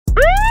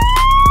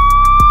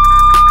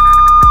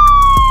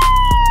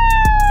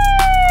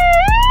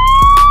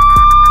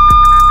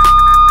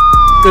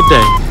Good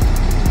day.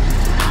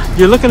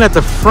 You're looking at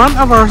the front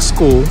of our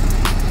school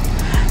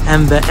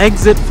and the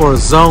exit for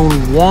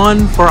Zone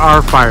 1 for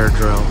our fire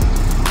drill.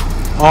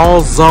 All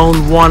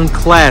Zone 1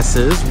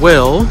 classes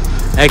will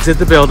exit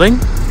the building.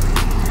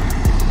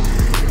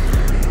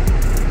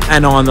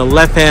 And on the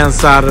left-hand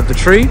side of the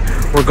tree,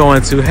 we're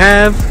going to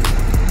have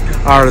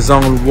our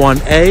Zone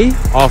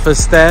 1A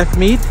office staff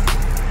meet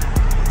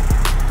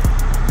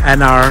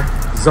and our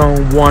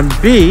Zone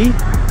 1B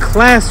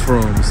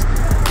classrooms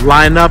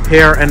line up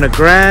here in the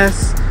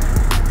grass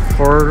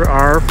for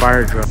our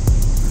fire drill.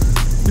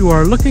 You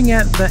are looking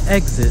at the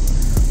exit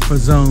for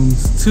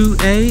Zones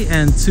 2A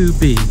and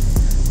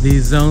 2B.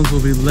 These zones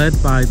will be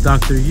led by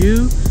Dr.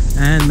 Yu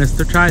and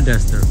Mr.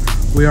 Chidester.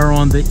 We are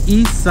on the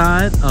east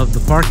side of the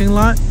parking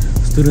lot.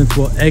 Students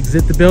will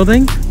exit the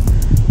building,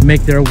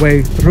 make their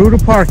way through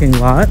the parking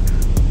lot,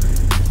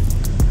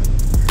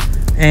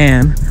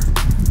 and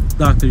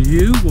Dr.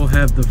 Yu will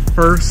have the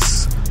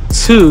first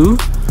 2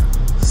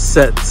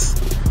 sets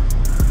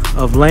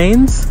of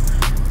lanes,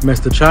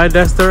 Mr.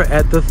 Chidester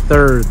at the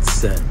 3rd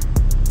set.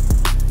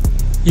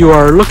 You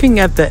are looking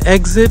at the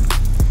exit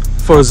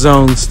for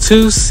Zones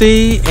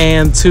 2C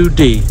and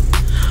 2D.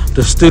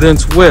 The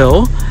students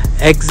will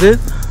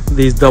exit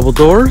these double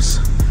doors,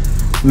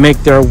 make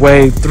their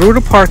way through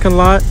the parking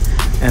lot,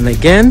 and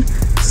again,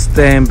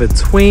 stand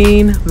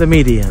between the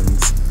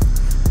medians.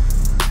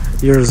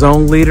 Your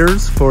zone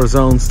leaders for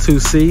Zones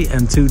 2C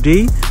and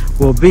 2D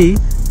will be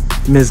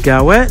Ms.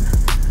 Gowett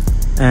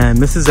and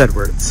Mrs.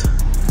 Edwards.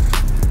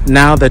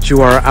 Now that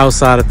you are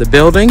outside of the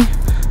building,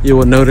 you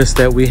will notice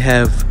that we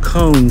have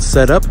cones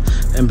set up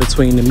in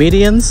between the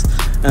medians,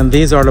 and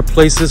these are the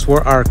places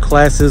where our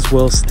classes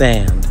will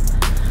stand.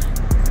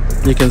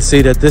 You can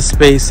see that this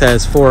space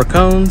has 4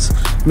 cones,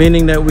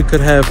 meaning that we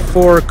could have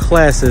 4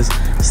 classes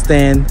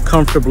stand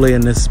comfortably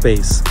in this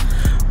space.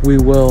 We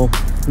will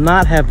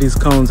not have these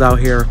cones out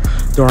here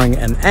during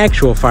an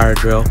actual fire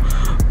drill,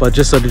 but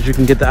just so that you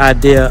can get the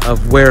idea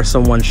of where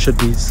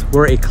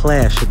where a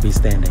class should be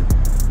standing.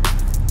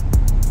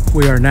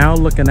 We are now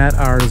looking at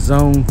our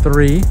Zone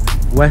 3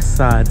 west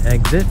side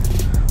exit,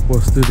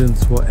 where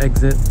students will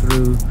exit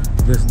through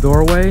this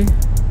doorway.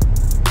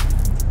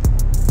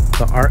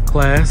 The art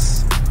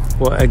class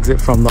will exit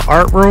from the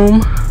art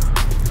room,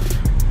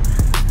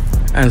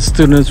 and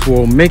students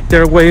will make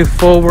their way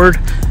forward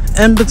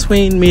in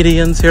between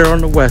medians here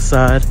on the west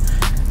side,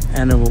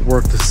 and it will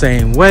work the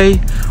same way,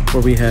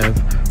 where we have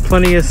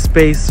plenty of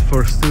space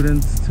for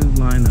students to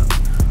line up.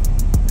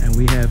 And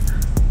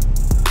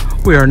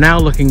we are now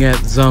looking at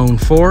Zone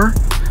 4.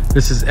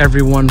 This is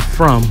everyone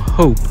from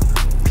Hope,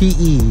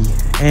 PE,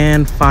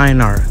 and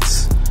Fine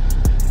Arts.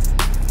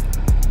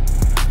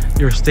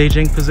 Your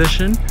staging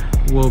position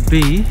will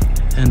be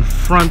in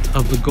front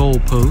of the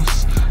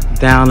goalposts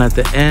down at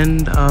the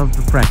end of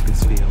the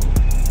practice field.